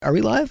Are we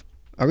live?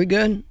 Are we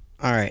good?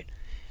 All right.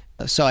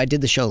 So I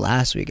did the show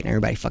last week and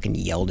everybody fucking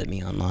yelled at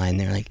me online.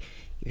 They're like,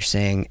 you're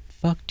saying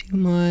fuck too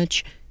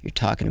much. You're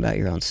talking about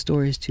your own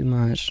stories too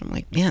much. I'm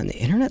like, man, the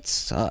internet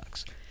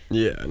sucks.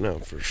 Yeah, no,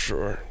 for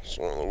sure. It's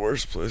one of the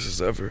worst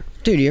places ever.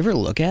 Dude, do you ever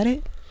look at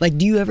it? Like,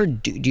 do you ever,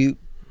 do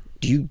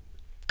you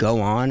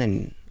go on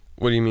and...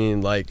 What do you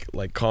mean, like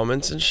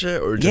comments and shit?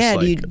 Or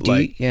just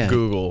yeah,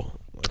 Google?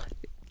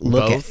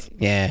 Look both?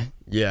 Yeah.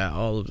 Yeah,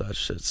 all of that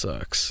shit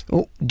sucks.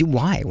 Oh,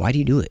 why? Why do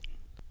you do it?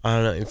 I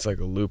don't know, it's like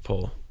a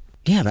loophole.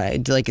 Yeah,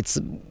 but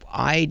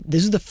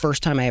this is the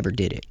first time I ever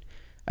did it.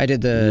 I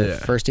did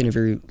the first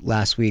interview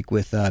last week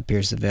with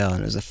Pierce the Veil,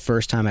 and it was the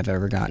first time I've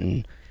ever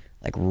gotten,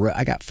 like,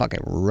 I got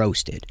fucking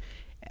roasted.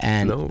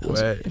 And no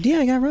way. Yeah,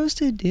 I got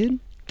roasted, dude.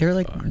 They're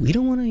like, we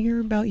don't want to hear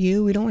about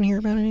you. We don't want to hear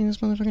about any of this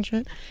motherfucking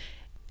shit.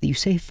 You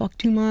say fuck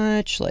too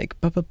much, like,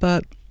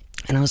 but.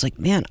 And I was like,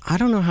 man, I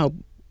don't know how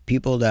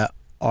people that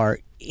are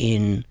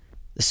in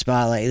the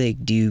spotlight,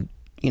 like, do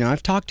you know,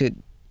 I've talked to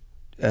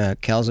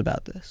Kels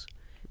about this.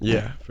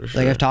 Yeah, for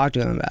sure. Like, I've talked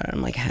to him about it.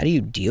 I'm like, how do you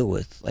deal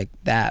with, like,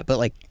 that? But,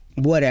 like,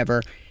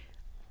 whatever.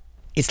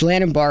 It's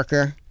Landon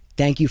Barker.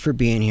 Thank you for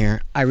being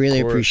here. I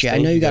really appreciate it. I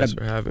know you got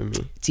for having me.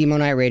 It's Emo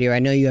Nite Radio. I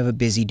know you have a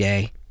busy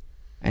day.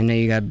 I know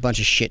you got a bunch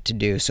of shit to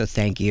do, so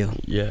thank you.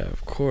 Yeah,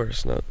 of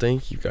course. No,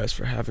 thank you guys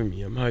for having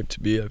me. I'm hyped to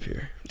be up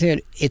here.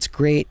 Dude, it's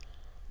great.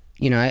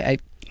 You know, I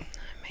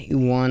met you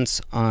once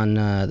on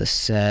the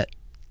set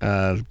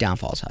of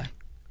Downfall's High.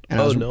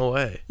 And no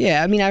way.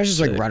 Yeah, I mean, I was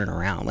just like running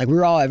around. Like,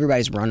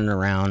 everybody's running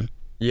around.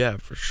 Yeah,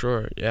 for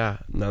sure. Yeah.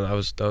 No, that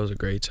was a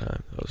great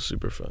time. That was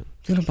super fun.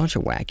 Doing a bunch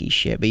of wacky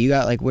shit. But you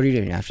got, like, what are you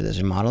doing after this?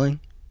 Are you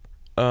modeling?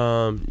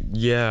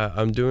 Yeah,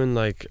 I'm doing,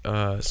 like,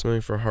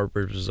 something for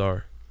Harper's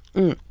Bazaar.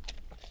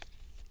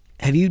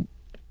 Have you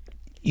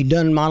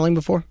done modeling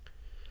before?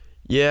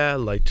 Yeah,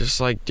 like,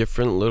 just, like,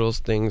 different little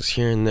things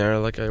here and there.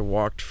 Like, I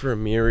walked for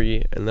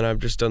Miri, and then I've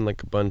just done,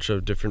 like, a bunch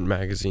of different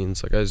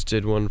magazines. Like, I just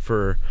did one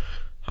for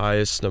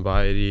Highest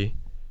Snobiety.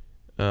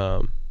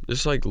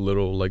 Just, like,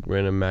 little, like,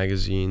 random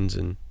magazines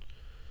and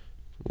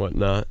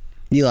whatnot.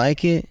 You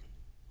like it?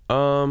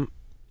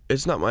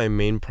 It's not my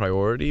main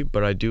priority,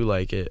 but I do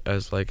like it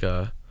as, like,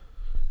 as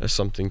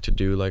something to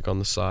do, like, on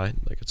the side.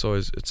 Like,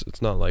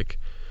 it's not, like...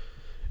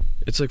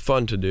 It's, like,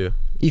 fun to do.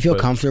 You feel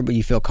comfortable?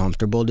 You feel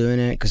comfortable doing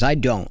it? Because I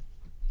don't.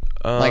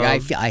 Like,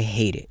 I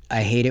hate it.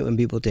 I hate it when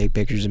people take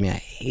pictures of me. I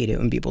hate it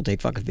when people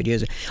take fucking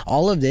videos.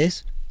 All of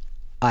this,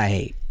 I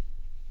hate.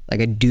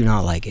 Like, I do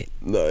not like it.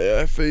 No,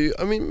 yeah, I feel you.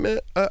 I mean, man,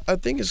 I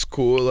think it's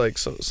cool. Like,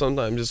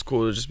 sometimes it's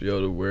cool to just be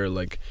able to wear,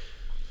 like,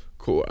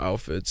 cool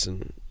outfits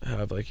and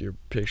have, like, your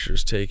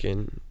pictures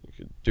taken. You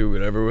could do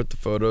whatever with the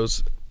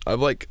photos. I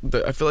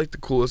feel like the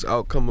coolest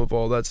outcome of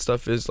all that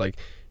stuff is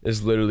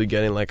literally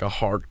getting, like, a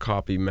hard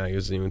copy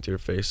magazine with your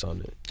face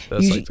on it.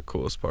 That's like the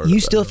coolest part. You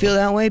still feel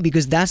that way?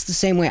 Because that's the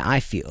same way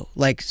I feel.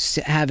 Like,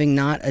 having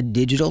not a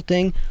digital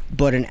thing,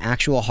 but an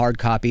actual hard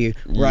copy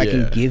where I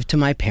can give to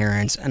my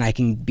parents and I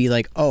can be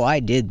like, oh, I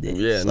did this.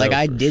 Yeah, like,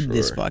 I did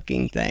this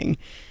fucking thing.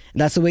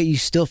 That's the way you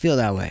still feel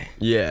that way.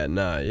 Yeah,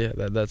 nah, yeah,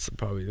 that's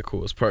probably the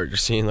coolest part.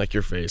 Just seeing, like,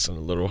 your face on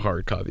a little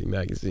hard copy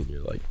magazine.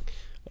 You're like,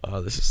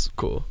 oh, this is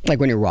cool. Like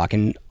when you're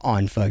walking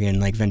on fucking,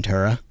 like,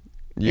 Ventura.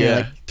 Yeah,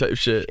 like, type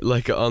shit.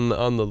 Like on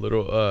the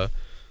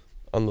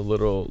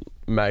little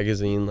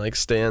magazine, like,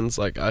 stands.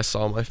 Like, I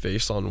saw my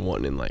face on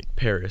one in, like,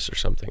 Paris or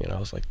something, and I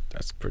was like,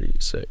 that's pretty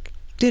sick.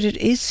 Dude, it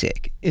is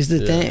sick, is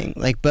the thing.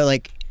 Like, but,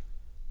 like,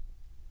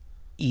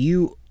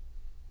 you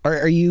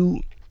are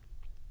you...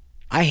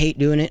 I hate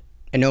doing it,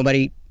 and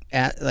nobody...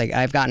 like,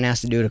 I've gotten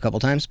asked to do it a couple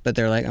times, but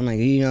they're like, I'm like,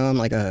 you know, I'm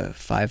like a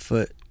 5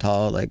 foot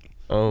tall, like...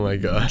 Oh my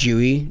god,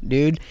 Jewy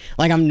dude.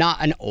 Like, I'm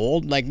not an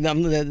old, like,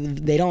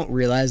 they don't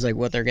realize, like,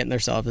 what they're getting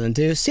themselves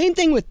into. Same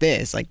thing with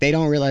this. Like, they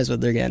don't realize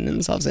what they're getting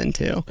themselves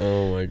into.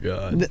 Oh my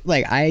god.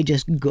 Like, I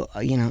just go,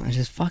 you know, I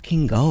just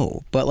fucking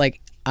go. But,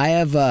 like, I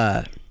have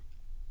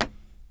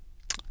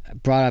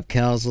brought up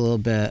Kels a little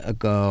bit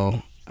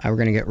ago. We're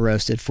gonna get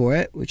roasted for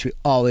it, which we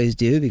always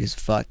do because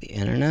fuck the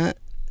internet.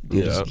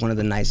 Dude is one of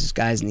the nicest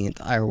guys in the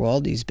entire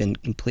world. He's been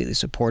completely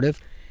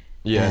supportive.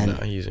 Yeah, no,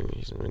 he's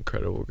an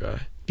incredible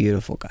guy.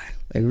 Beautiful guy,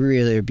 like,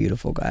 really a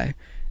beautiful guy.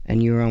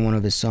 And you were on one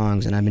of his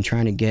songs, and I've been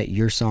trying to get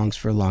your songs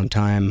for a long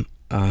time.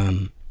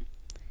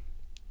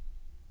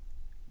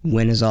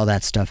 When does all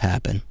that stuff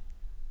happen?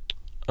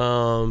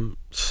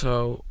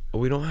 So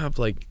we don't have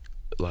like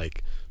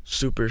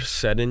super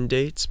set in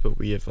dates, but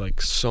we have,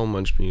 like, so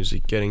much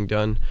music getting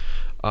done.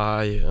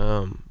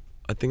 I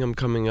think I'm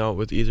coming out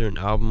with either an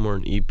album or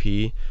an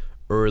EP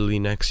early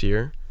next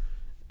year,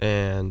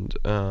 and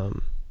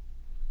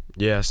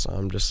yes,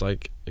 I'm just,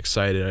 like,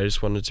 excited. I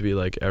just wanted to be,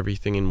 like,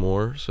 everything and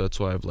more, so that's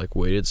why I've, like,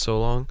 waited so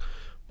long.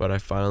 But I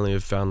finally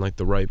have found, like,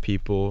 the right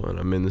people, and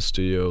I'm in the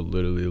studio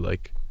literally,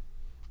 like,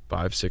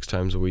 5-6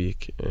 times a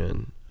week,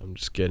 and I'm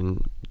just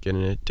getting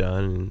it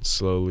done, and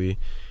slowly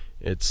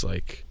it's,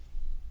 like,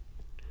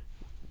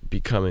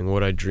 becoming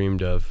what I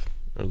dreamed of,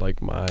 or,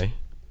 like, my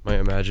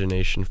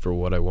imagination for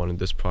what I wanted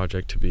this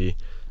project to be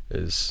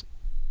is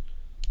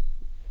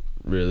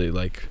really,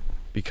 like,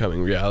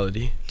 becoming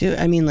reality. Dude,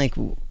 I mean, like,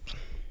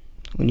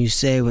 when you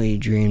say what you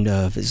dreamed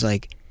of, it's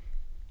like,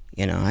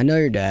 you know, I know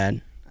your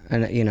dad,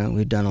 and you know,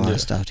 we've done a lot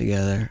of stuff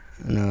together.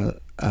 I know,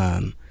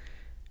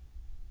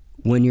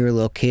 when you were a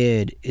little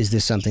kid, is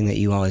this something that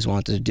you always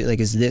wanted to do? Like,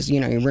 is this,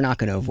 you know, we're not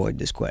going to avoid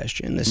this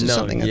question. This is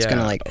something that's going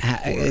to, like,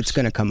 it's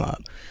going to come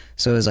up.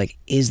 So it's like,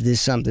 is this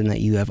something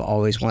that you have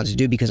always wanted to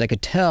do? Because I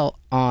could tell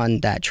on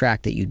that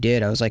track that you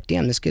did, I was like,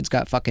 damn, this kid's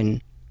got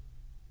fucking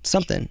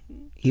something.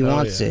 He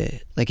wants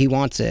it. Like, he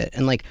wants it.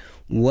 And, like,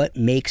 what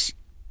makes,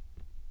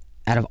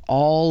 out of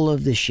all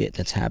of the shit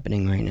that's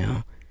happening right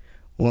now,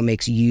 what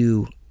makes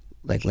you,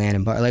 like,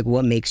 Landon Barker, like,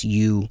 what makes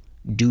you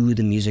do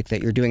the music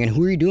that you're doing, and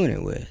who are you doing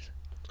it with?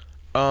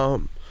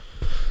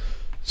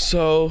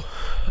 So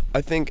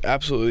I think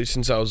absolutely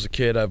since I was a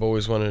kid, I've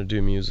always wanted to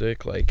do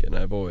music, like, and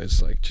I've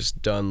always, like,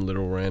 just done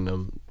little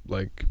random,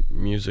 like,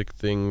 music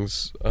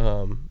things.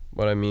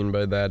 What I mean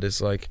by that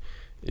is, like,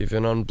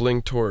 even on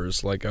Blink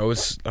tours, like,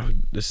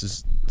 this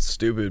is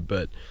stupid,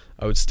 but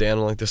I would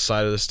stand on, like, the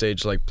side of the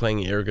stage, like,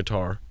 playing air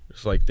guitar,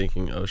 just, like,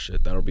 thinking, oh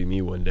shit, that'll be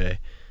me one day.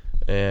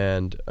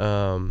 And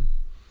so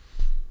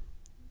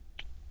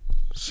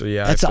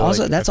yeah, that's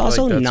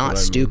also like not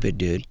stupid,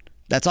 dude.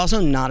 That's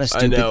also not a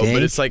stupid thing. I know,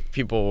 but it's like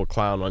people will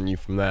clown on you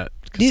from that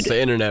because it's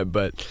the internet.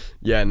 But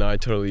yeah, no, I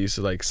totally used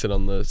to, like, sit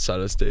on the side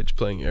of the stage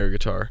playing air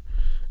guitar.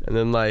 And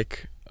then,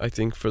 like, I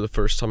think for the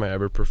first time I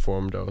ever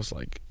performed, I was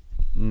like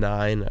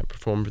 9. I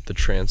performed with the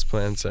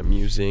Transplants at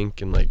Muse Inc.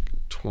 in, like,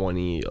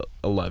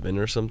 2011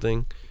 or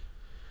something.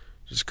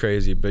 Just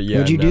crazy. But yeah,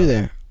 what'd you do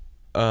there?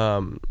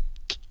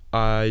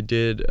 I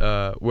did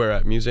where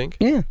at Muse Inc?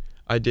 Yeah.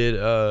 I did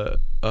a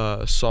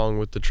song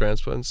with the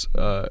Transplants,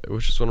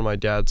 which is one of my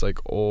dad's, like,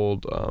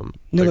 old.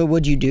 But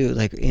what'd you do,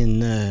 like,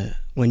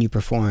 when you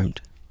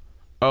performed?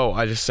 Oh,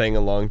 I just sang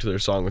along to their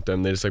song with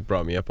them. They just, like,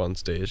 brought me up on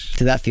stage.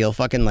 Did that feel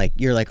fucking like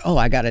you're like, oh,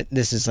 I got it?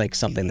 This is, like,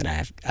 something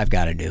that I've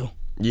got to do.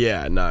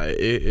 Yeah, nah.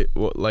 It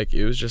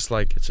was just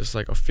like, it's just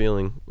like a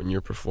feeling when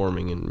you're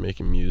performing and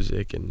making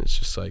music, and it's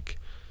just like,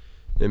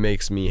 it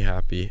makes me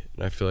happy,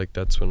 and I feel like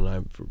that's when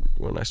I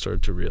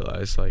started to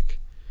realize, like,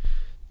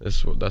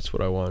 that's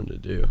what I wanted to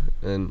do.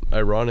 And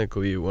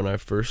ironically, when I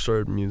first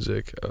started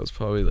music, I was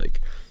probably,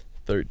 like,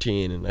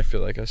 13, and I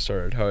feel like I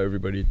started how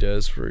everybody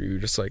does, where you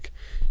just, like,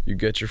 you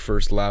get your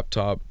first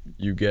laptop,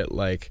 you get,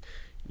 like,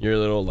 your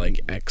little, like,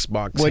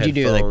 Xbox What'd you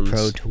do, like,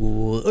 Pro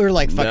Tools? Or,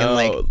 like, fucking,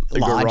 like,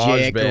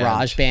 Logic,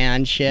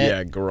 GarageBand shit?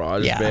 Yeah,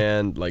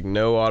 GarageBand, like,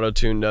 no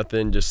auto-tune,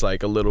 nothing, just,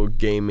 like, a little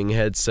gaming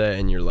headset,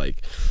 and you're,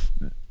 like,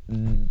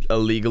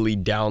 illegally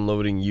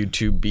downloading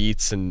YouTube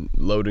beats and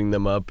loading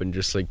them up and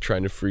just, like,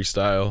 trying to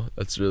freestyle.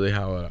 That's really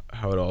how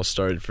it all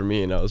started for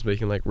me. And I was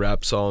making, like,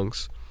 rap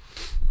songs,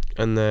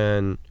 and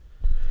then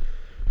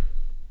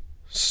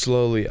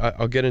slowly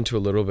I'll get into a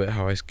little bit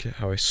how I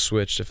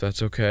switched, if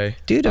that's okay.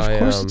 Dude, of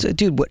course.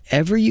 Dude,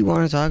 whatever you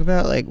want to talk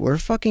about, like, we're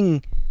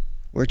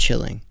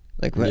chilling.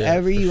 Like,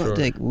 whatever you want,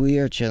 like, we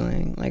are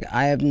chilling. Like,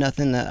 I have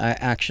nothing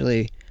that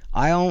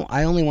I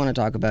only want to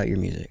talk about your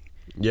music.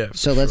 Yeah.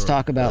 So let's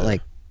talk about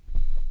like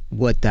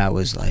what that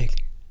was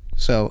like.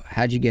 So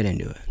how'd you get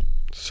into it?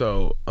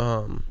 So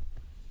I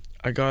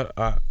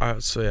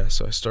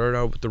started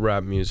out with the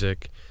rap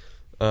music.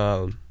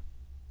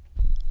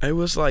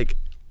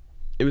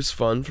 It was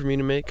fun for me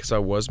to make because I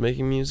was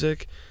making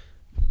music,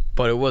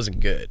 but it wasn't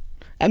good.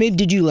 I mean,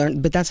 did you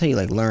learn? But that's how you,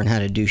 like, learn how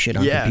to do shit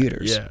on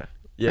computers.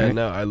 Yeah. Right?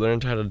 No, I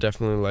learned how to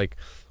definitely, like,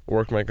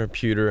 work my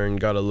computer and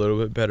got a little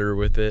bit better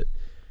with it.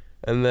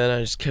 And then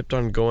I just kept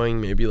on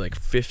going. Maybe, like,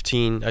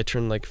 15. I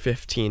turned, like,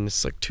 15.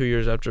 It's, like, 2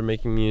 years after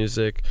making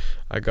music.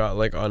 I got,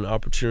 like, an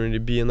opportunity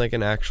to be in, like,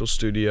 an actual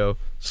studio,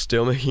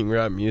 still making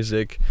rap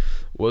music.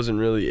 Wasn't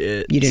really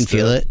it. You didn't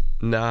feel it?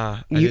 Nah,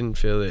 I didn't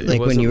feel it. Like,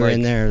 when you were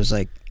in there, it was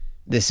like,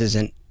 this is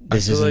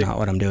like, not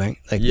what I'm doing.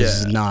 Like, this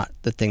is not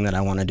the thing that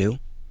I want to do.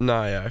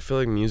 Nah, yeah, I feel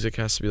like music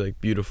has to be, like,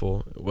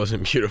 beautiful. It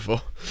wasn't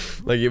beautiful.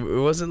 Like, it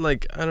wasn't,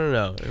 like, I don't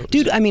know.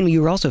 Dude, I mean,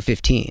 you were also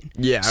 15.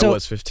 Yeah, I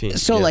was 15.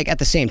 So, like, at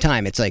the same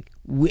time, it's like,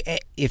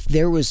 if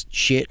there was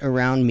shit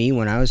around me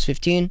when I was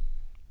 15,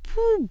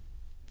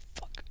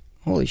 fuck,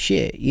 holy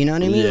shit, you know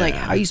what I mean? Yeah. Like,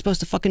 how are you supposed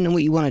to fucking know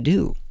what you want to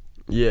do?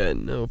 Yeah,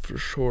 no, for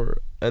sure.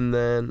 And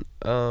then,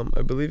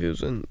 I believe it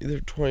was in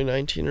either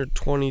 2019 or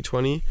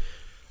 2020,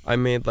 I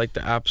made, like,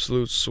 the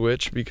absolute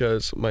switch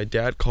because my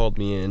dad called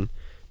me in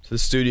to the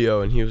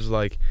studio and he was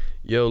like,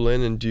 yo,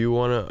 Landon, do you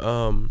want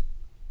to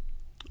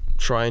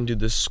try and do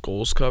this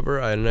Skulls cover?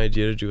 I had an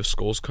idea to do a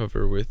Skulls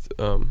cover with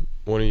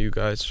one of you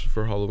guys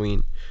for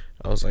Halloween.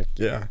 I was like,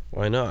 yeah,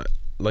 why not?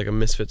 Like a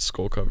Misfits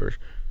skull cover.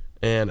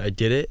 And I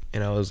did it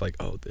and I was like,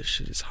 oh, this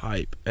shit is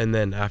hype. And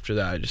then after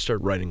that I just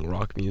started writing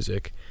rock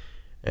music,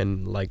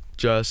 and, like,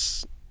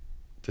 just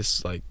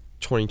this, like,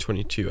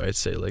 2022, I'd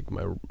say, like,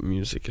 my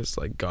music has,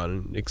 like,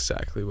 gotten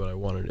exactly what I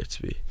wanted it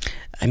to be.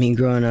 I mean,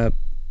 growing up,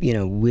 you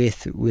know,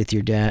 with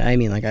your dad, I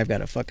mean, like, I've got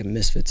a fucking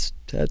Misfits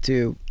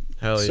tattoo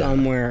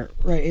somewhere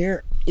right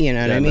here. You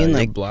know what I mean?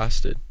 Like,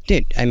 blasted.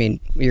 Dude, I mean,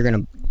 you're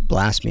gonna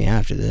blast me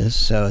after this,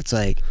 so it's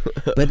like,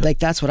 but, like,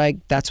 that's what I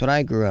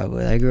grew up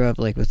with. I grew up,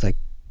 like, with, like,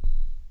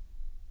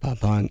 pop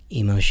punk,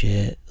 emo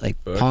shit, like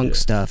punk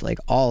stuff, like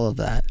all of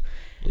that.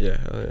 Yeah,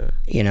 hell yeah.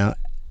 You know.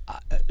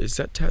 Is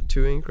that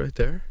tattoo ink right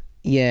there?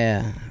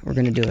 Yeah, we're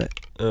gonna do it.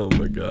 Oh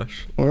my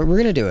gosh. We're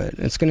gonna do it.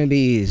 It's gonna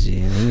be easy.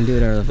 You can do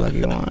whatever the fuck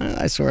you want.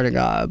 I swear to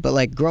God. But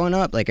like growing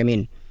up, like I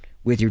mean,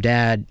 with your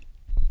dad,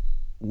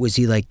 was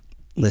he like,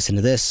 listen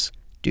to this,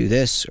 do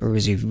this, or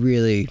was he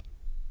really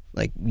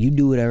like, you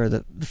do whatever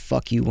the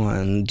fuck you want,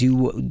 and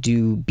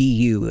do be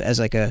you as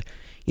like a,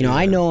 you know,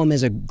 I know him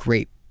as a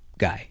great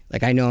guy.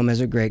 Like I know him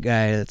as a great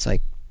guy that's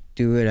like,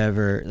 do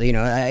whatever. You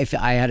know, if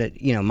I had a,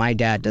 you know, my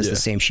dad does the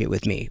same shit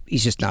with me.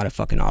 He's just not a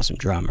fucking awesome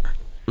drummer.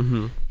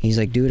 Mm-hmm. He's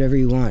like, do whatever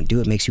you want, do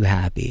what makes you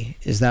happy.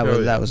 Is that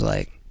what that was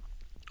like?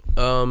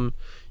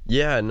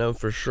 Yeah, no,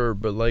 for sure.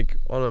 But like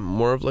on a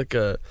more of like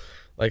a,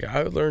 like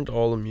I learned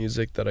all the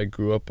music that I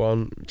grew up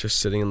on just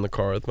sitting in the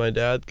car with my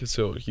dad, because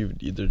so he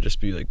would either just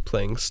be like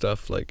playing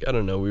stuff like, I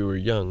don't know, we were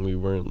young, we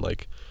weren't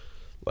like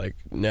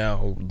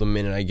now the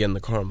minute I get in the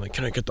car I'm like,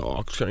 can I get the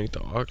aux? Can I get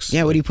the aux?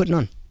 Yeah, what are you putting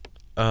on?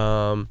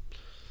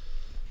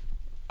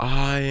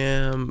 I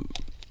am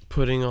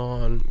putting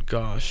on,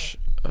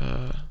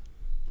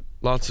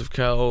 lots of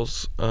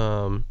Kells.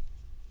 I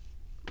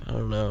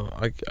don't know.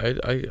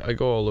 I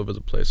go all over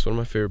the place. One of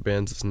my favorite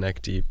bands is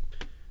Neck Deep.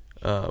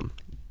 I'm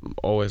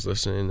always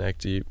listening to Neck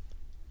Deep.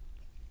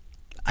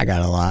 I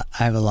got a lot.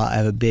 I have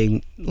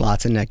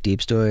lots of Neck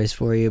Deep stories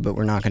for you, but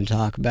we're not going to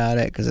talk about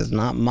it because it's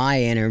not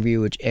my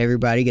interview, which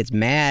everybody gets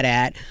mad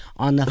at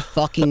on the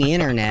fucking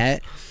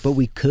internet. But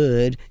we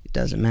could. It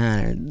doesn't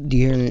matter. Do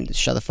you hear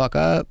Shut the Fuck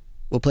Up?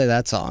 We'll play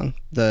that song,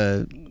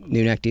 the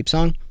new Neck Deep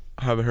song.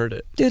 I haven't heard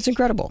it. Dude, it's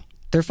incredible.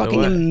 They're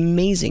fucking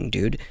amazing,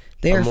 dude.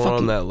 They are more fucking...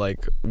 on that,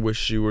 like,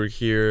 Wish You Were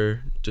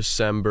Here,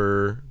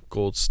 December,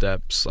 Gold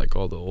Steps, like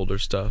all the older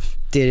stuff.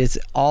 Dude, it's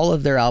all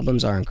of their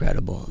albums are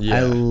incredible. Yeah. I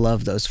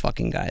love those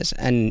fucking guys.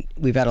 And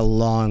we've had a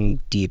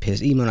long, deep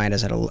history. Emo Nite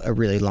has had a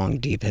really long,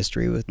 deep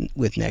history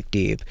with Neck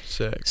Deep.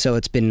 Sick. So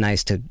it's been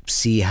nice to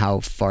see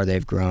how far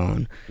they've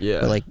grown.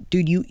 Yeah. But like,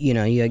 dude, you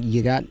know,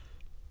 you got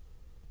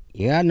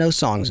no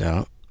songs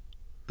out.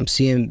 I'm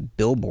seeing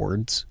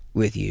billboards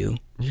with you.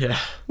 Yeah.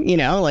 You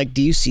know, like,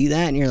 do you see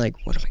that and you're like,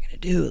 what am I gonna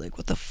do? Like,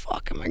 what the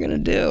fuck am I gonna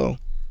do?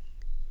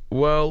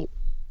 Well,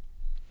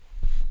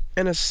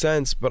 in a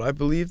sense, but I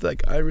believe,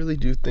 like, I really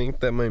do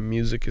think that my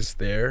music is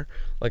there.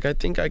 Like, I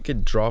think I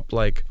could drop,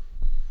 like,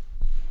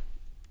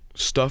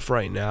 stuff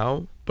right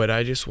now, but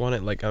I just want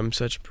it, like, I'm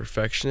such a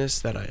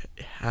perfectionist that it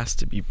has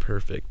to be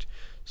perfect.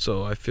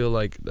 So I feel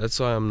like that's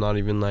why I'm not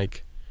even,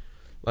 like,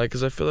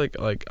 because I feel like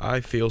I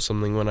feel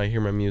something when I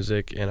hear my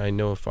music, and I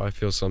know if I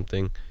feel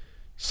something,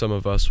 some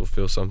of us will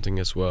feel something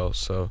as well.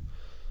 So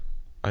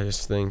I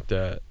just think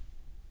that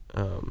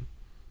I'm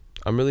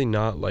really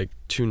not like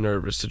too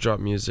nervous to drop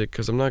music,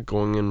 because I'm not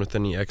going in with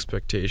any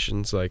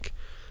expectations. Like,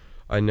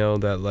 I know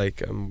that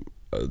like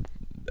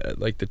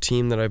like the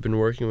team that I've been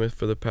working with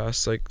for the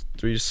past like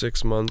 3 to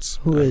 6 months.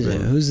 Who is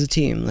it? Who's the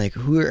team? Like,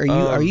 who are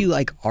you?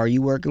 Are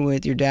you working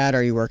with your dad?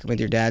 Are you working with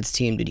your dad's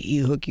team? Did he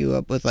hook you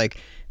up with like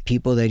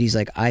people that he's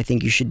like, I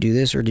think you should do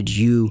this, or did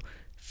you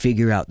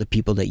figure out the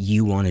people that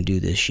you want to do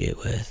this shit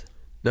with?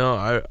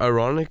 No,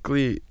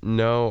 ironically,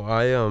 no.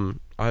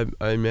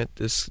 I met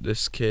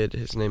this kid.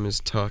 His name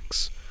is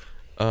Tux.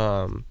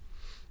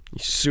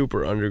 He's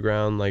super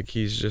underground. Like,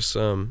 he's just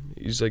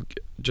he's like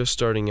just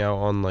starting out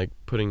on like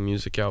putting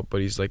music out,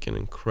 but he's like an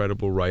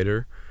incredible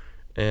writer.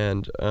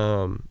 And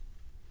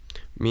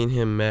me and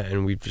him met,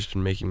 and we've just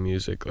been making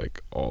music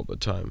like all the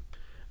time.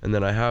 And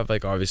then I have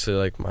like obviously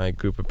like my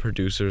group of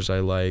producers I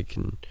like,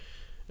 and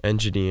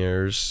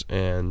engineers,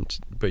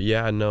 but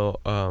yeah, no,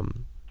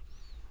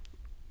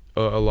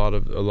 a lot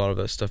of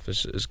that stuff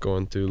is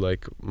going through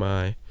like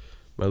my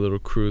little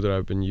crew that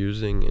I've been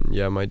using. And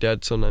yeah, my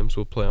dad sometimes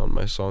will play on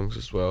my songs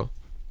as well.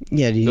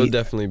 Yeah, there'll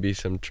definitely be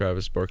some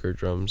Travis Barker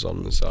drums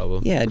on this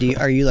album. Yeah,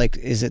 are you like,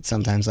 is it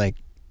sometimes like,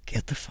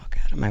 get the fuck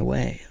out of my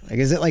way? Like,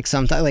 is it like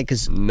sometimes like,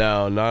 cause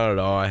no, not at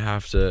all. I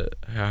have to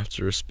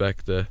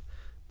respect the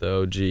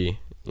OG.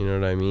 You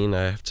know what I mean?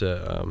 I have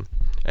to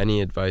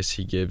any advice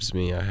he gives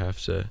me, I have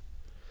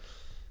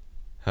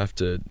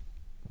to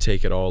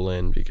take it all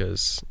in,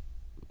 because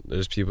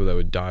there's people that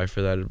would die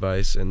for that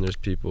advice, and there's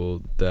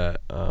people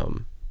that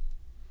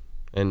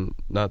and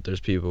not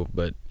there's people,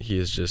 but he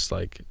is just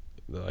like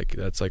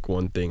that's like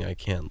one thing I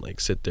can't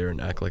like sit there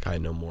and act like I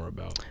know more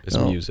about is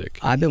music.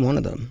 I've been one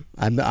of them.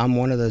 I'm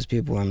one of those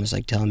people where I'm just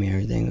like, tell me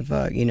everything,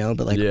 you know,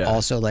 but like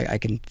also like I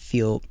can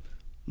feel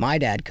my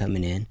dad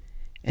coming in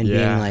and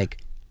being like,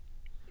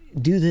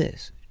 do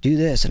this,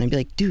 and I'd be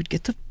like, dude,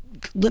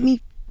 let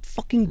me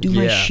fucking do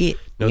my shit.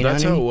 No,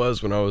 that's how it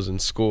was when I was in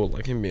school,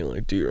 like him being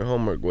like, do your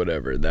homework,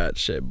 whatever, that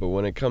shit. But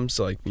when it comes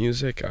to like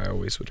music, I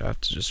always would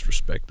have to just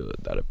respect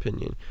that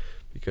opinion,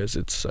 because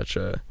it's such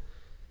a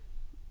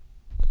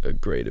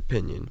great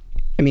opinion.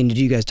 I mean, did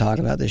you guys talk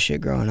about this shit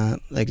growing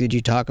up? Like, did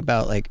you talk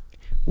about like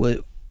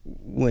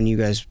when you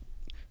guys,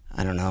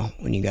 I don't know,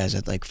 when you guys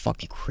had like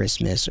fucking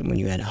Christmas and when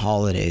you had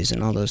holidays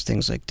and all those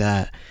things like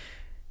that,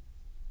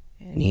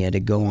 and he had to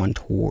go on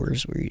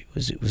tours, where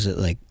was he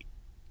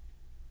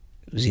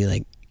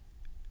like,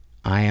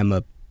 I am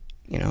a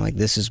You know, like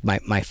this is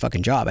my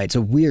fucking job. It's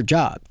a weird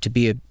job to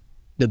be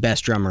the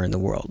best drummer in the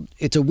world.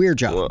 It's a weird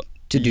job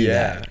to do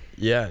that.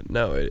 Yeah,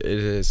 no, it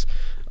is.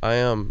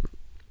 I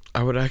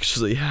would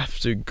actually have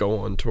to go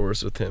on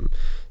tours with him.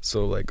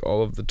 So like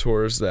all of the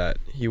tours that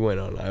he went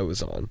on, I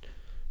was on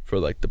for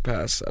like the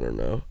past, I don't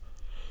know,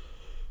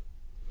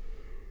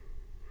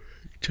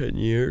 10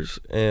 years.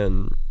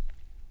 And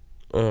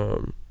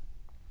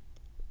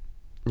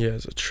yeah,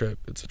 it's a trip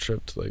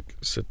to like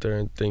sit there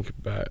and think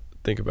about.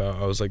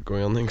 I was like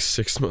going on like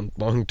 6-month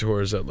long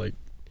tours at like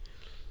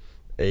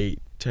 8,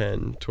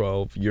 10,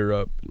 12,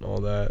 Europe and all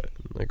that.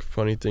 And like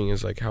funny thing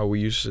is like how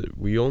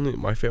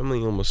my family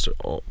almost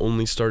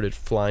only started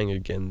flying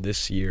again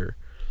this year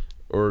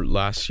or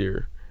last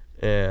year,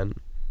 and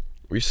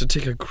we used to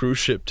take a cruise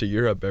ship to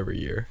Europe every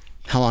year.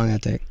 How long did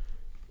that take?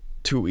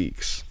 2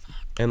 weeks.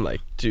 And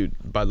like, dude,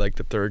 by like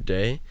the third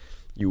day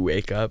you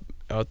wake up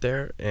out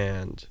there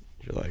and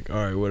you're like,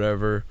 all right,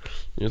 whatever.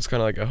 You know, it's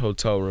kind of like a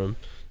hotel room.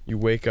 You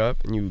wake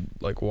up and you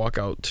like walk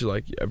out to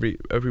like every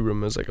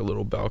room is like a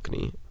little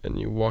balcony, and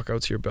you walk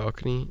out to your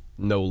balcony,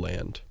 no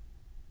land,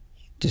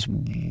 just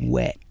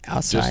wet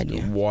outside.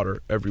 Just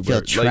water everywhere.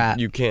 Feel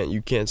trapped. Like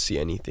you can't see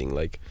anything.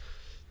 Like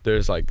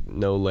there's like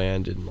no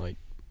land in like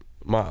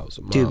miles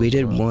and miles. Dude, we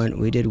did one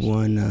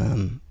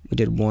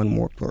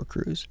Warped Tour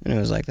cruise, and it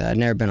was like that. I'd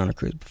never been on a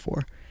cruise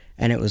before,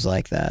 and it was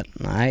like that.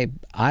 And I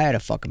had a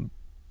fucking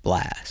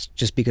blast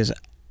just because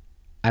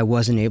I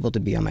wasn't able to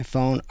be on my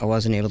phone. I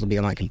wasn't able to be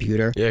on my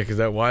computer. Yeah, because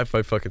that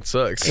Wi-Fi fucking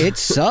sucks. It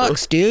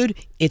sucks, dude.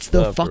 It's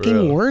the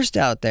fucking worst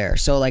out there.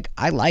 So, like,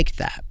 I liked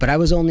that. But I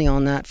was only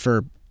on that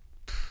for,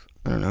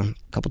 I don't know, a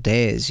couple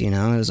days, you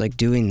know? It was like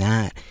doing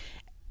that.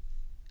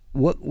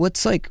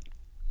 What's like,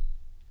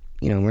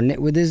 you know, we're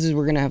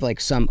going to have,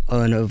 like, some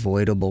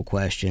unavoidable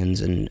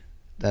questions, and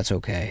that's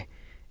okay.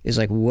 Is,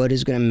 like, what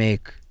is going to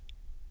make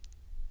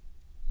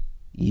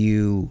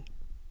you?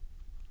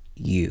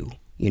 You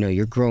know,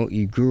 you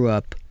grew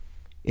up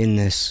in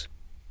this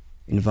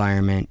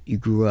environment. You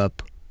grew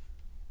up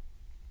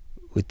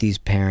with these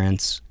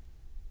parents,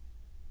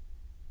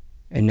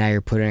 and now you're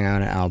putting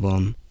out an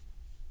album.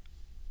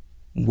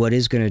 What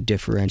is going to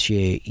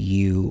differentiate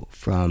you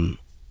from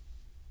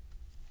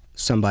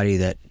somebody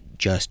that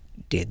just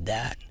did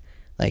that,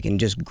 like, and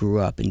just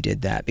grew up and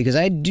did that? Because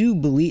I do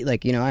believe,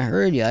 like, you know, I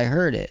heard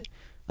it.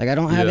 Like, I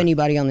don't have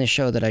anybody on this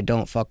show that I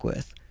don't fuck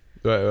with.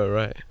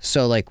 Right.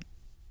 So, like,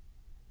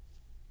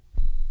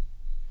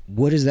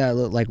 what does that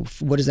look like?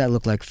 What does that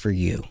look like for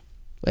you?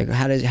 Like,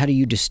 how do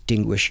you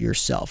distinguish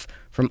yourself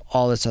from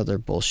all this other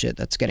bullshit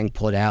that's getting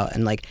pulled out,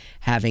 and like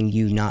having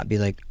you not be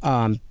like, oh,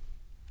 I'm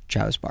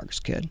Travis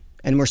Barker's kid,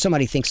 and where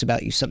somebody thinks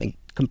about you something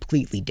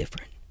completely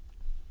different?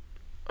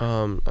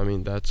 I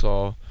mean, it's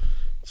all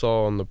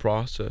in the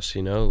process,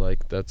 you know.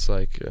 Like that's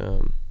like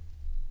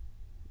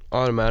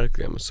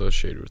automatically I'm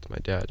associated with my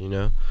dad, you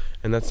know,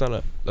 and that's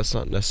not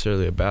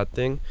necessarily a bad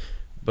thing,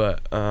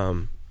 but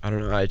I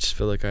don't know, I just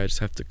feel like I just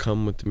have to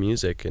come with the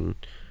music and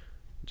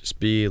just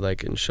be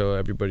like, and show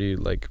everybody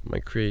like my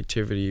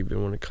creativity,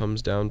 even when it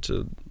comes down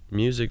to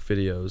music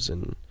videos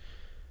and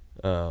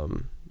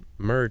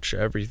merch,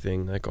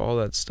 everything, like all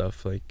that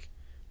stuff, like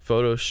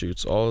photo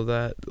shoots, all of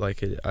that.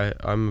 Like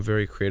I'm a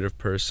very creative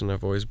person.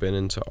 I've always been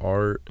into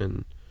art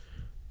and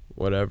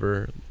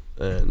whatever,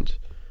 and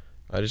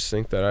I just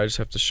think that I just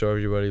have to show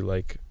everybody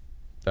like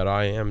that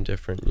I am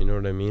different, you know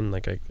what I mean?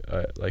 Like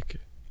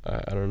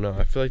I don't know.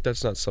 I feel like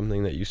that's not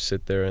something that you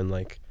sit there and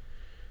like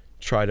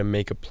try to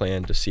make a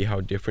plan to see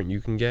how different you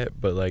can get,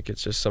 but like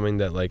it's just something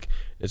that like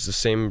it's the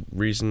same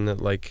reason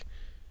that like,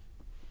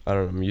 I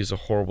don't know, I'm gonna use a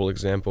horrible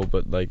example,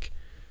 but like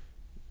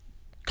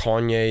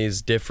Kanye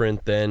is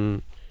different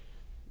than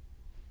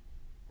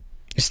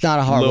It's not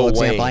a horrible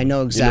example. Wayne. I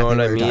know exactly what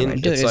what I you're mean? talking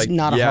about. Dude, it's like,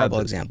 not a horrible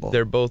example.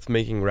 They're both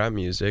making rap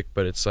music,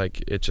 but it's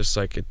like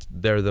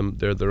they're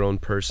their own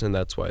person.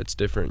 That's why it's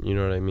different. You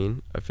know what I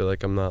mean? I feel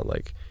like I'm not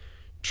like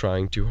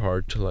trying too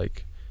hard to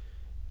like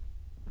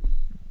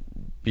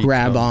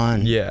grab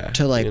on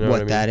to like you know what I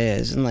mean? that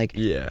is, and like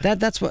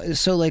that's what.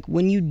 So like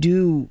when you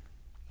do,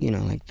 you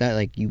know, like that,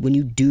 like when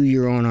you do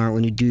your own art,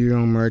 when you do your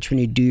own merch, when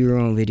you do your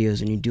own videos,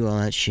 and you do all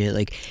that shit,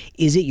 like,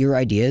 is it your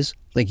ideas?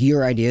 Like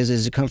your ideas?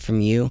 Does it come from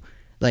you?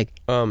 Like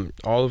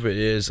all of it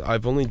is. I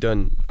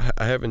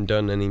haven't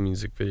done any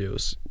music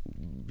videos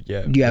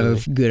yet. Do you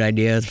have a good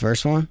idea of the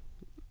first one?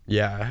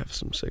 Yeah, I have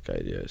some sick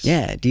ideas.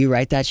 Yeah, do you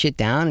write that shit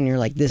down and you're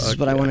like, this is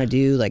what I want to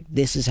do, like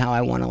this is how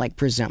I want to like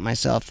present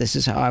myself, this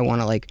is how I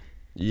want to like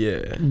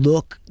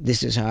look,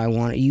 this is how I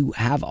want it. You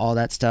have all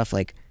that stuff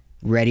like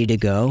ready to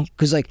go?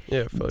 Because like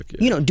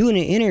you know, doing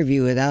an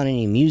interview without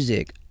any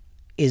music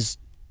is,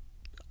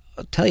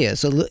 I'll tell you,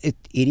 so it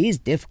is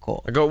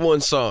difficult. I got one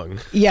song.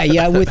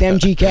 Yeah, with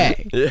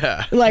MGK.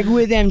 Yeah. Like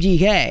with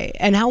MGK.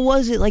 And how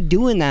was it like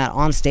doing that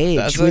on stage?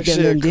 That's with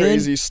actually them, a dude?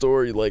 crazy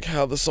story, like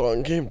how the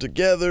song came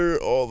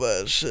together, all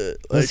that shit.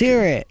 Like, let's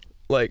hear it.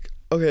 Like,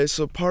 okay,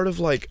 so part of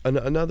like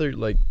another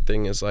like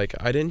thing is like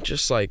I didn't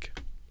just like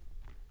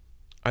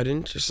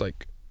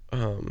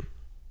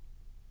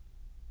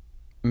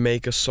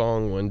make a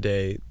song one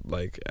day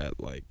like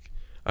at like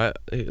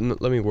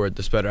let me word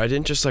this better. I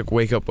didn't just like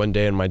wake up one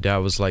day and my dad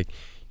was like,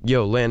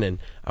 yo, Landon,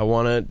 I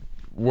want to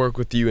work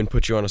with you and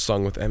put you on a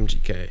song with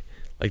MGK.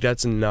 Like,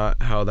 that's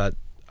not how that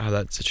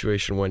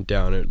situation went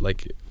down. It,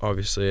 like,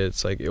 obviously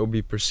it's like it'll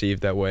be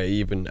perceived that way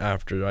even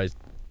after I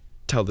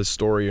tell this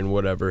story and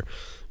whatever.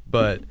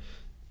 But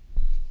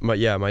my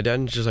dad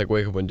didn't just like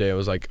wake up one day and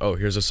was like, oh,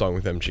 here's a song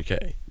with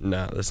MGK.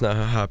 Nah, that's not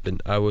how it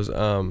happened. I was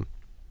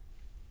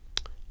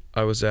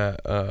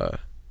at the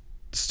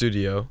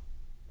studio,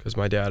 because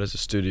my dad is a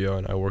studio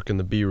and I work in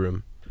the B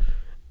room,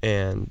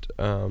 and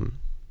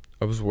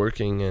I was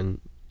working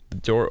and the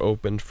door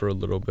opened for a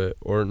little bit.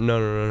 Or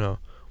no.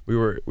 We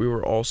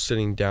were all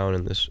sitting down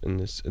in this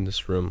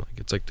room, like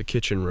it's like the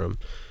kitchen room,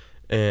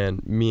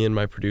 and me and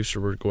my producer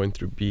were going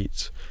through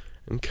beats,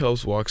 and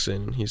Kels walks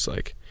in and he's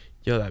like,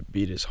 yo, that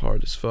beat is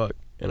hard as fuck.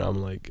 And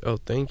I'm like, oh,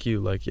 thank you,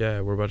 like,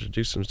 yeah, we're about to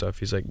do some stuff.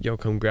 He's like, yo,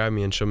 come grab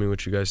me and show me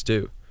what you guys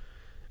do.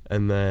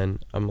 And then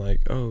I'm like,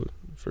 oh,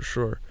 for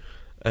sure.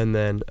 And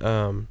then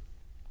are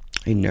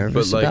you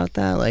nervous about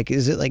that? Like,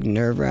 is it like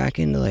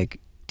nerve-wracking to like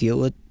deal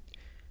with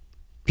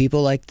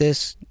people like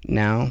this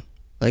now?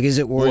 Like, is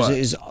it, or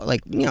is it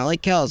like, you know,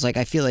 like Kels, like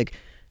I feel like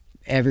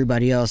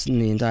everybody else in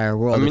the entire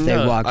world, if they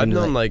walk into,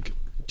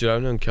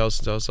 I've known Kels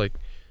since I was like,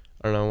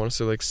 I don't know, I want to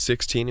say like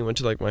 16. He went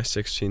to like my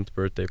 16th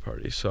birthday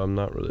party, so I'm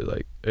not really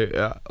like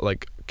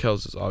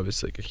Kels is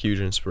obviously like a huge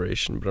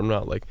inspiration, but I'm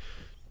not like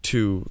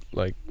too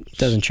like,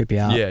 doesn't trip you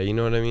out. Yeah, you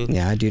know what I mean?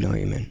 Yeah, I do know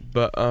what you mean.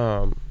 But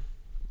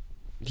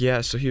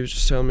yeah, so he was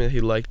just telling me that he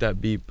liked that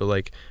beat, but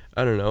like,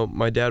 I don't know,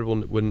 my dad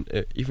wouldn't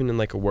even in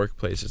like a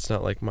workplace, it's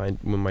not like when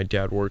my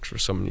dad works for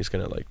someone, he's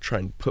gonna like try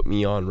and put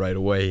me on right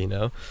away, you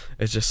know?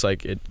 It's just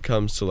like, it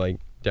comes to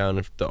like down,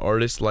 if the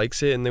artist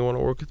likes it and they want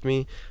to work with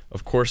me,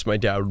 of course my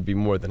dad would be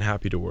more than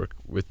happy to work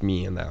with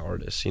me and that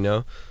artist, you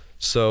know?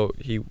 So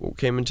he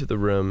came into the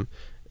room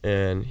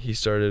and he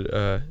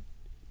started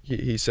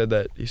he said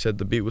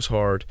the beat was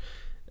hard.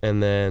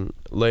 And then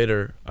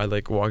later, I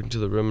like walked into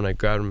the room and I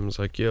grabbed him and was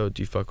like, yo,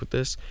 do you fuck with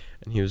this?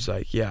 And he was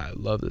like, yeah, I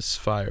love this,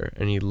 fire.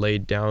 And he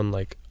laid down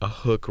like a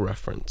hook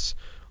reference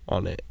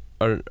on it.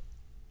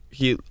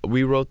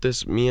 We wrote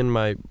this, me and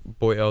my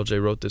boy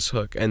LJ wrote this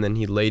hook, and then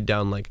he laid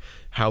down like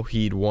how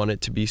he'd want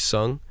it to be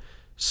sung.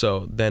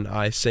 So then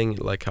I sang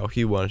it like how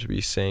he wanted to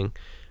be sang.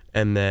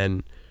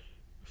 And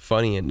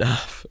funny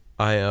enough,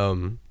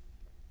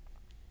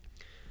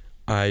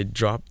 I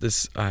dropped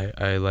this,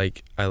 I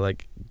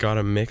got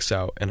a mix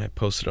out and I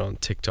posted it on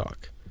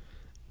TikTok.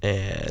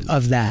 And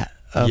of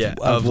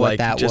what like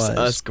that just was.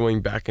 us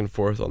going back and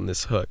forth on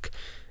this hook.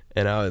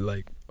 And I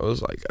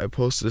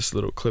posted this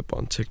little clip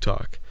on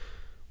TikTok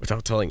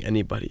without telling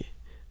anybody.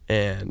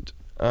 And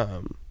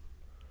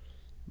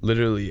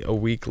literally a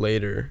week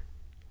later,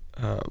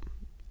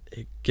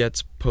 it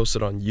gets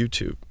posted on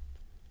YouTube,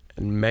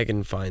 and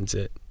Megan finds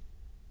it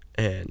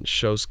and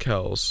shows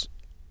Kels,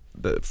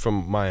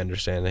 from my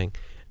understanding,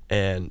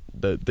 and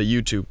the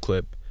YouTube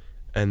clip,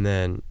 and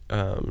then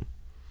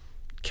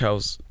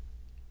Kels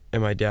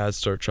and my dad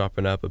start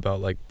chopping up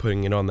about like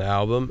putting it on the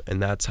album,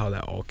 and that's how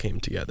that all came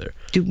together.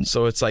 Dude,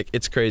 so it's like,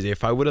 it's crazy.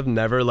 If I would have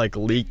never like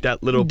leaked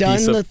that little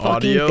piece of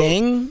audio,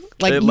 thing,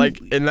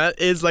 and that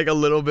is like a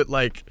little bit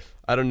like,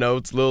 I don't know,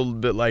 it's a little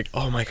bit like,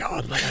 oh my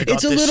god, like I got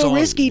it's a this little song.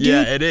 risky, dude.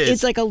 Yeah, it is.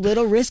 It's like a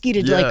little risky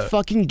to like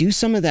fucking do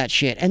some of that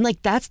shit, and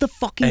like that's the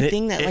fucking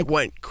thing that like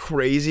went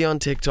crazy on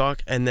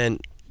TikTok, and then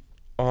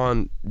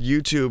on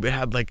YouTube it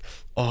had like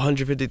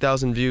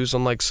 150,000 views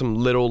on like some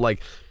little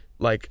like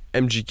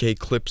MGK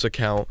Clips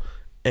account,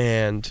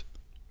 and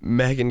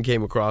Megan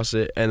came across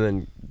it, and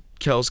then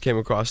Kels came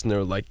across, and they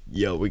were like,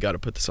 yo, we got to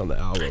put this on the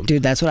album.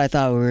 Dude, that's what I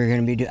thought we were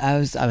going to be doing. I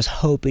was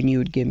hoping you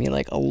would give me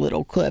like a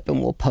little clip and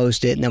we'll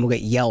post it, and then we'll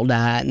get yelled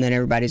at, and then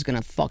everybody's going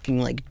to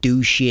fucking like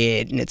do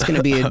shit, and it's going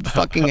to be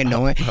fucking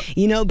annoying,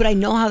 you know? But I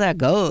know how that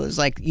goes.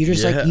 Like, you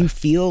just like, you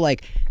feel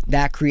like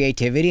that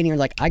creativity, and you're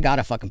like, I got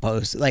to fucking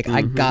post. Like,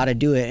 I got to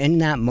do it. In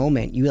that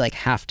moment, you like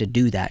have to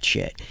do that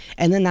shit.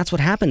 And then that's what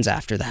happens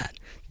after that.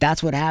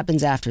 That's what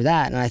happens after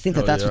that. And I think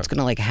that that's what's going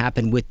to like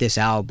happen with this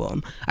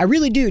album. I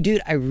really do,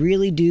 dude. I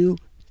really do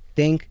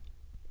think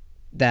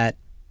that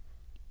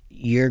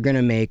you're going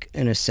to make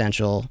an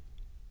essential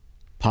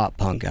pop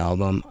punk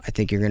album. I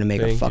think you're going to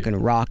make a fucking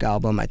rock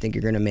album. I think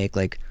you're going to make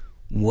like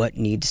what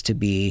needs to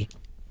be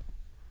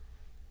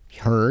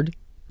heard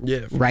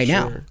right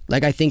now.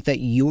 Like, I think that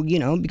you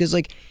know, because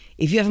like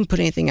if you haven't put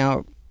anything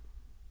out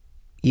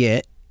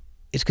yet,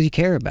 it's because you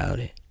care about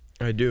it.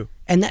 I do.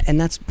 And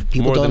that's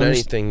people more don't than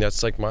understand. anything.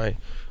 That's like my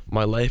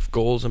life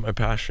goals and my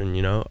passion.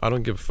 You know, I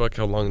don't give a fuck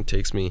how long it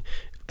takes me.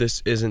 If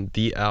this isn't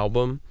the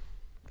album,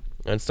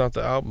 and it's not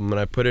the album, and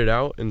I put it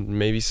out, and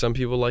maybe some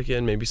people like it,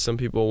 and maybe some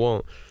people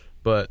won't,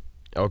 but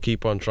I'll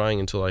keep on trying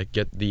until I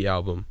get the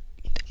album.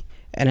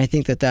 And I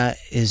think that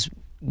is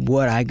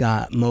what I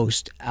got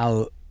most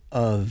out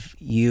of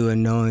you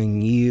and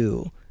knowing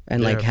you,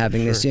 and like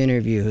having this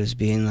interview, is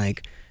being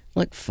like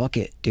fuck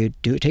it, dude,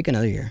 do it. Take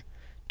another year.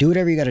 Do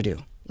whatever you got to do.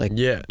 Like,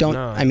 Yeah, don't,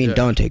 no, I mean, yeah.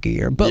 don't take a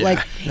year, but Yeah. like,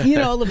 you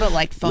know, but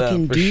like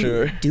fucking for do,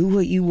 sure. do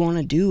what you want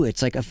to do.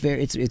 It's like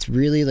it's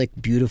really like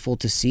beautiful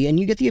to see. And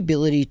you get the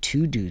ability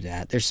to do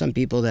that. There's some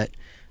people that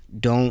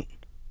don't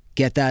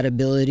get that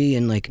ability.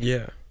 And like,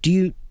 Yeah.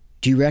 do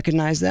you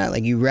recognize that?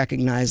 Like, you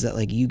recognize that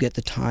like you get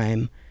the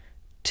time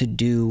to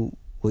do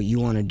what you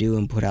want to do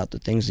and put out the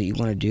things that you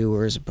want to do,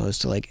 or as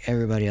opposed to like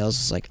everybody else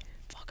is like,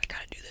 fuck, I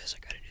gotta do this, I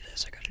gotta do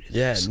this, I gotta do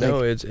Yeah, this. no,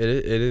 Like,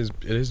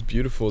 it is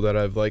beautiful that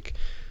I've like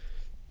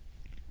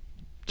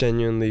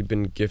genuinely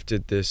been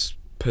gifted this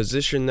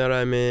position that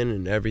I'm in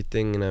and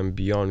everything, and I'm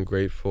beyond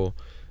grateful.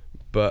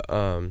 But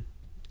I'm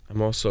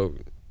also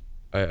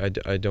I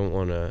don't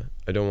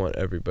want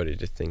everybody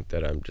to think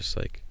that I'm just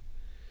like,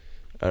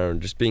 I don't know,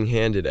 just being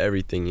handed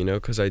everything, you know,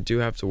 because I do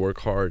have to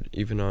work hard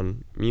even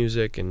on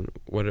music and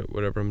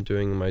whatever I'm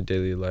doing in my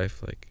daily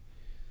life, like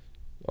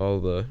all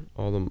the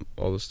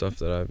stuff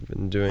that I've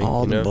been doing,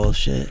 all you the know?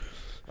 bullshit.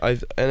 And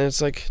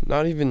it's like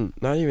not even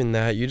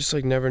that. You just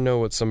like never know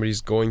what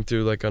somebody's going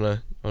through like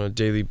on a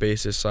daily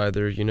basis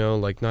either, you know,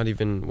 like not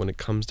even when it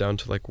comes down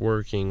to like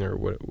working or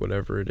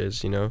whatever it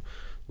is, you know,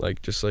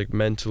 like just like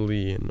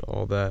mentally and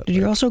all that. Dude, like,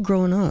 you're also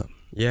growing up.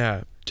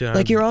 yeah, dude,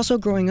 Like, you're also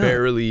growing up.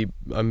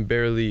 I'm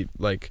barely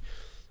like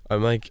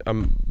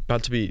I'm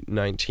about to be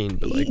 19,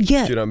 but like,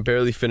 Yeah. dude, I'm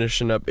barely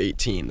finishing up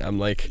 18. I'm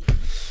like,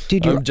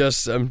 Dude, I'm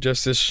just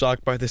as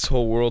shocked by this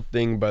whole world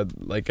thing,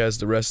 but like as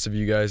the rest of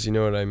you guys, you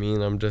know what I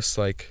mean? I'm just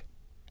like,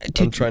 dude,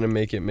 I'm trying to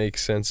make it make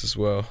sense as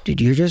well. Dude,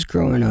 you're just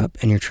growing up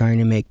and you're trying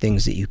to make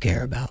things that you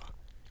care about.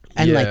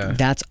 And Yeah.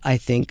 like, I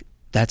think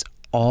that's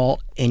all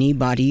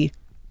anybody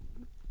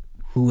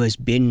who has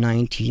been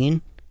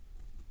 19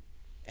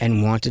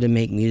 and wanted to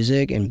make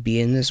music and be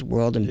in this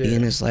world and be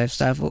in this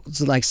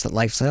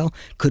lifestyle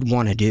could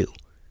want to do.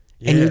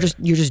 And Yeah.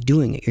 you're just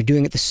doing it. You're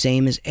doing it the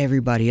same as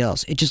everybody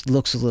else. It just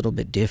looks a little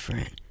bit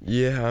different.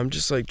 Yeah, I'm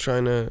just like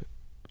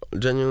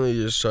genuinely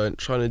just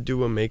trying to do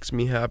what makes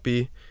me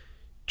happy,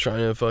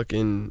 trying to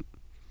fucking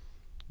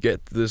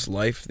get this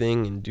life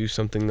thing and do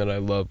something that I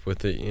love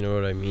with it, you know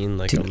what I mean?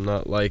 Like, Dude. I'm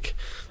not like,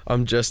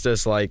 I'm just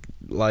as like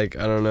I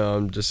don't know,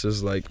 I'm just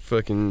as like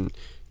fucking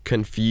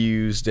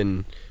confused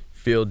and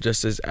feel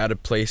just as out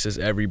of place as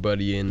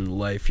everybody in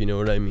life, you know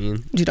what I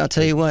mean? Dude, I'll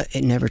tell you what,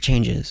 it never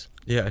changes.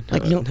 Yeah,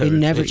 Like, no, it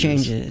never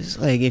changes.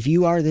 Like, if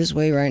you are this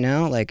way right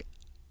now, like,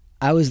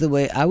 I was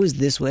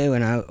this way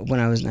when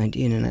I was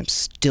 19, and I'm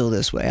still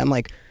this way. I'm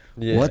like,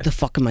 Yeah. what the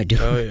fuck am I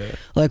doing? Oh yeah.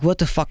 Like, what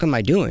the fuck am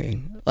I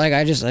doing? Like,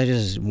 I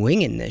just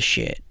winging this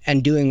shit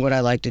and doing what I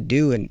like to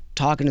do and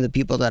talking to the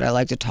people that I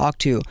like to talk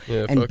to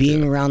Yeah, and fuck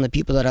being yeah. around the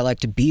people that I like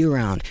to be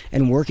around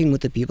and working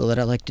with the people that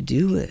I like to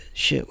do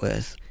shit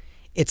with.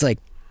 It's like,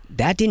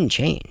 that didn't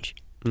change.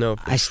 No,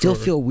 for I still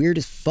sure. feel weird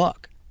as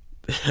fuck.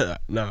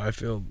 No, I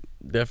feel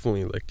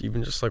definitely like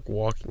even just like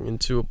walking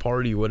into a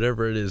party,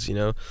 whatever it is, you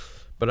know.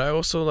 But I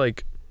also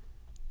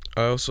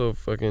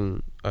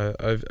fucking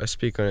I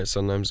speak on it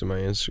sometimes in my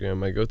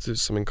Instagram. I go through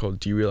something called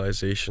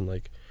derealization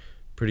like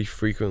pretty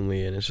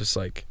frequently, and it's just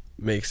like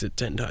makes it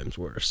 10 times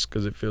worse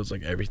because it feels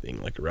like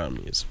everything like around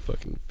me is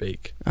fucking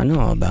fake. I know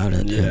all about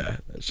it. Dude. Yeah,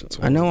 that shit's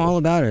I know horrible. all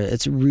about it.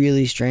 It's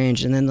really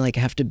strange. And then like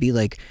have to be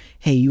like,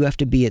 hey, you have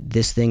to be at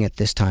this thing at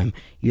this time.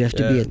 You have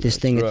to be Yeah, at this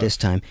that's thing at rough. this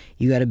time.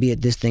 You got to be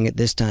at this thing at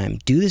this time.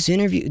 Do this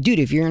interview. Dude,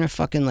 if you're in a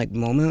fucking like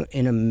moment,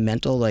 in a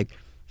mental like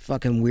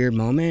fucking weird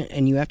moment,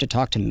 and you have to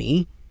talk to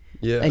me,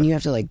 Yeah. and you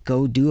have to like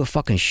go do a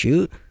fucking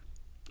shoot,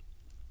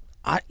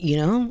 you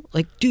know,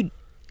 like, dude,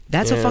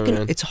 that's a Yeah, fucking,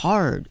 man. it's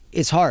hard.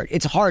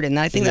 And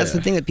I think that's the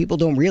Yeah. thing that people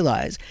don't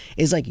realize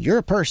is like, you're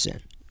a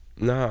person.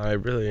 No, I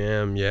really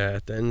am. Yeah,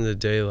 at the end of the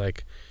day,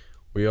 like,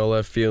 we all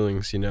have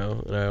feelings, you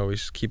know, and I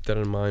always keep that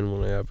in mind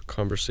when I have a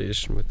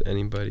conversation with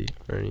anybody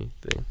or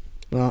anything.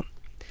 Well,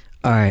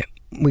 all right,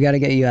 we got to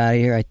get you out of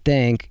here. I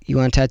think you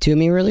want to tattoo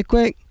me really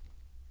quick.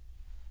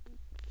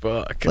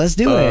 Fuck. Let's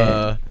do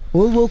it.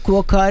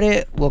 We'll cut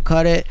it. We'll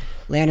cut it.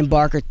 Landon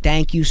Barker,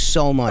 thank you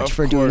so much Of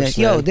for doing course, this.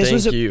 Yo, man.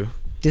 this you.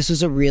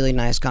 was a really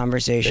nice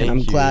conversation. Thank I'm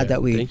you, glad yeah.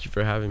 that we, Thank you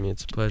for having me.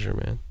 It's a pleasure,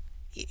 man.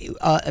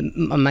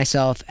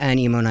 myself and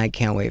Emo Nite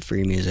can't wait for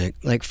your music.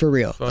 Like, for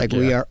real. Fuck Like,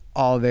 we yeah. are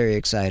all very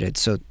excited.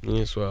 So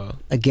Me as well.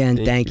 again,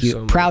 thank you.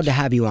 so Proud much. to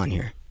have you on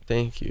here.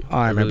 Thank you. All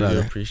right, I my really do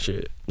brother. appreciate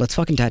it. Let's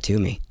fucking tattoo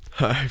me.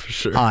 All right, for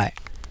sure. All right.